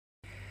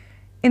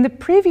In the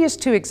previous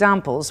two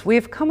examples, we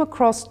have come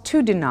across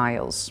two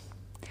denials.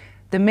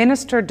 The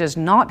minister does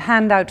not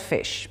hand out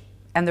fish,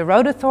 and the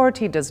road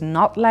authority does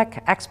not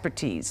lack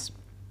expertise.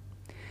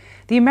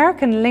 The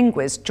American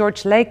linguist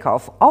George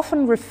Lakoff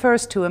often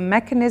refers to a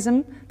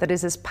mechanism that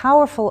is as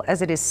powerful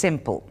as it is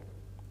simple.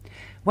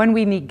 When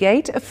we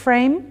negate a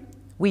frame,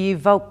 we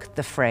evoke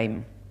the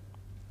frame.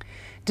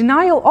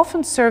 Denial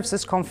often serves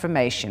as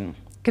confirmation.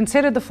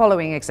 Consider the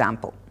following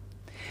example.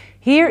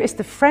 Here is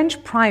the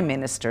French Prime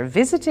Minister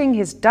visiting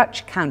his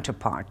Dutch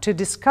counterpart to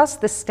discuss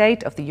the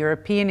state of the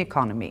European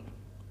economy.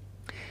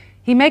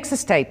 He makes a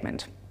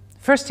statement,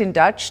 first in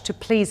Dutch to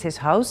please his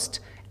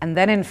host, and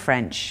then in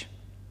French.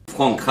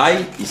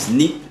 Frankrijk is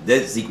niet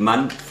de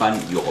ziekman van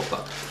Europa.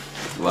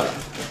 Voilà.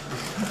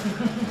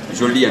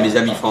 Je le dis à mes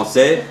amis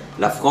français,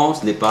 la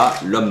France n'est pas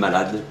l'homme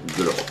malade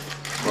de l'Europe.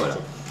 Voilà.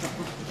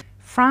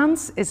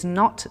 France is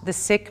not the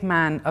sick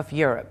man of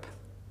Europe.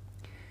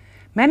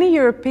 Many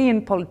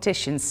European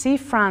politicians see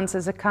France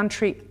as a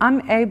country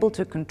unable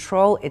to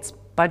control its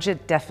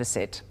budget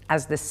deficit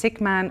as the sick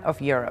man of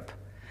Europe,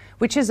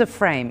 which is a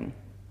frame.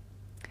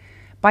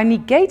 By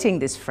negating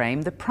this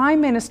frame, the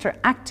Prime Minister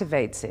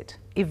activates it,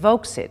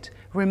 evokes it,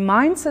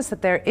 reminds us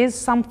that there is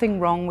something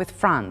wrong with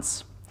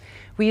France.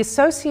 We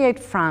associate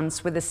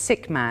France with a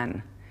sick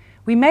man.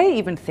 We may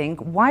even think,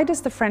 why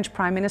does the French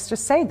Prime Minister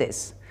say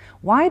this?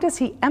 Why does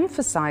he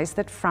emphasize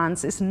that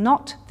France is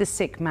not the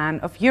sick man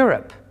of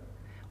Europe?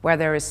 Where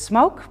there is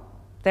smoke,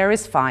 there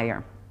is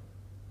fire.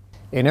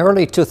 In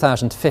early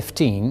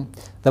 2015,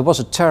 there was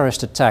a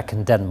terrorist attack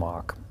in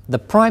Denmark. The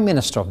Prime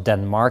Minister of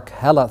Denmark,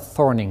 Helle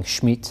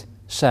Thorning-Schmidt,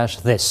 says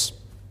this.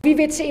 Vi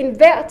vil til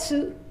enhver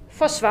tid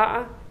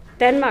forsvare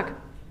Danmark.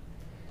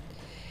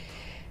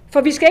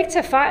 For vi skal ikke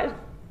tage fejl.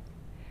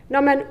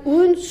 Når man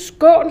uden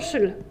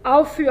skånsel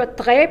affyrer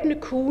dræbende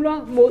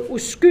kugler mod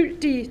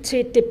uskyldige til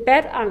et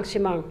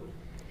debatarrangement,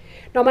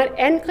 når man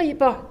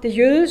angriber det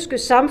jødiske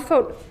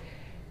samfund,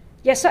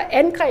 ja, så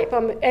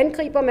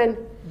angriber man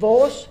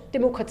vores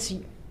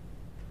demokrati.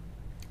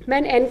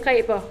 Man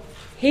angriber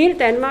hele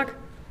Danmark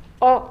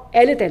og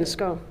alle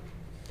danskere.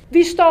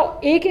 Vi står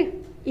ikke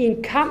i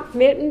en kamp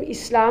mellem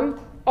islam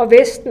og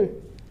Vesten.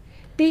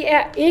 Det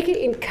er ikke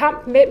en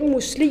kamp mellem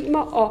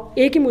muslimer og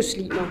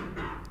ikke-muslimer.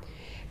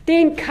 Det er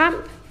en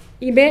kamp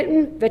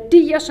imellem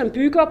værdier, som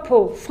bygger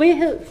på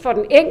frihed for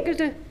den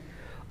enkelte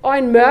og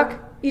en mørk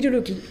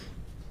ideologi.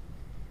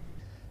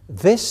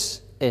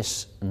 This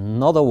is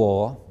not a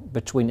war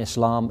between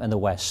Islam and the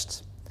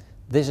West.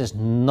 This is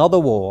not a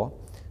war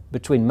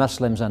between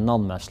Muslims and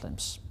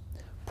non-Muslims.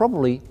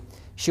 Probably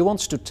she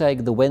wants to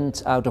take the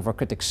wind out of her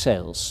critics'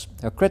 sails,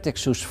 her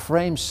critics whose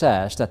frame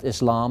says that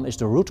Islam is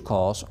the root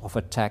cause of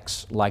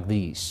attacks like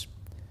these.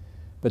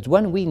 But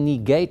when we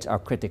negate our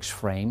critics'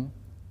 frame,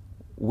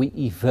 we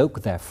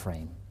evoke their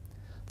frame.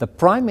 The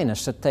Prime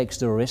Minister takes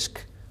the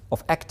risk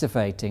of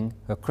activating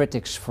her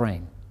critics'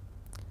 frame.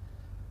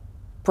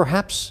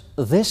 Perhaps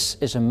this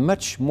is a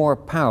much more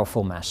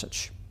powerful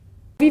message.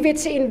 Vi vil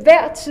til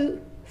enhver tid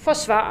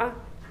forsvare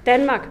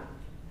Danmark.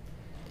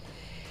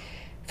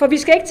 For vi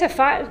skal ikke tage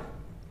fejl.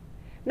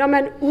 Når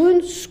man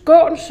uden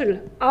skånsel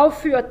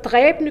affyrer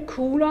dræbende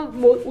kugler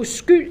mod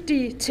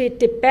uskyldige til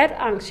et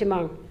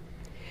debatarrangement,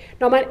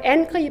 når man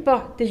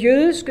angriber det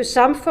jødiske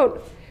samfund,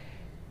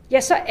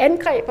 ja, så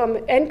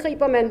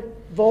angriber man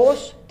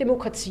vores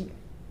demokrati.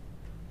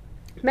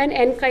 Man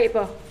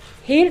angriber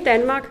hele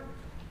Danmark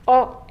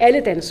og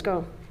alle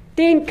danskere.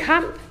 Det er en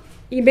kamp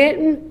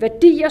imellem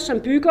værdier, som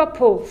bygger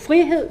på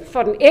frihed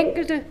for den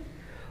enkelte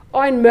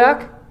og en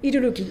mørk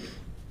ideologi.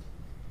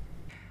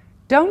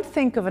 Don't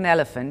Think of an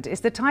Elephant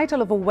is the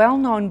title of a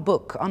well-known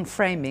book on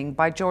framing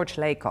by George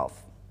Lakoff.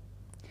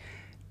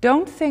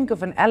 Don't think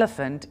of an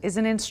elephant is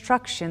an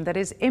instruction that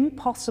is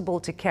impossible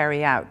to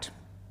carry out.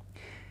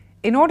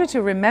 In order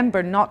to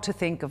remember not to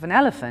think of an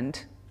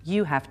elephant,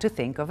 you have to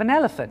think of an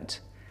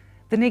elephant.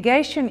 The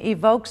negation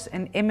evokes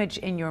an image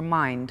in your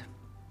mind.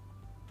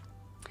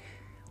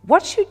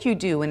 What should you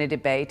do in a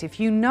debate if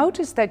you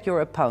notice that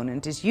your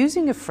opponent is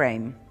using a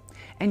frame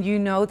and you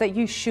know that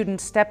you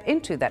shouldn't step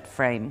into that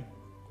frame?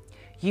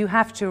 You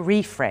have to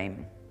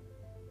reframe.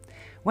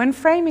 When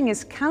framing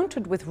is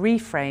countered with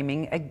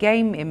reframing, a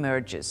game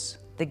emerges,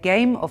 the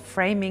game of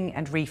framing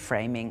and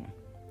reframing.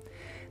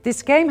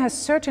 This game has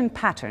certain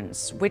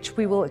patterns which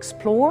we will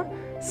explore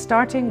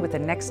starting with the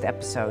next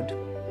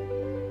episode.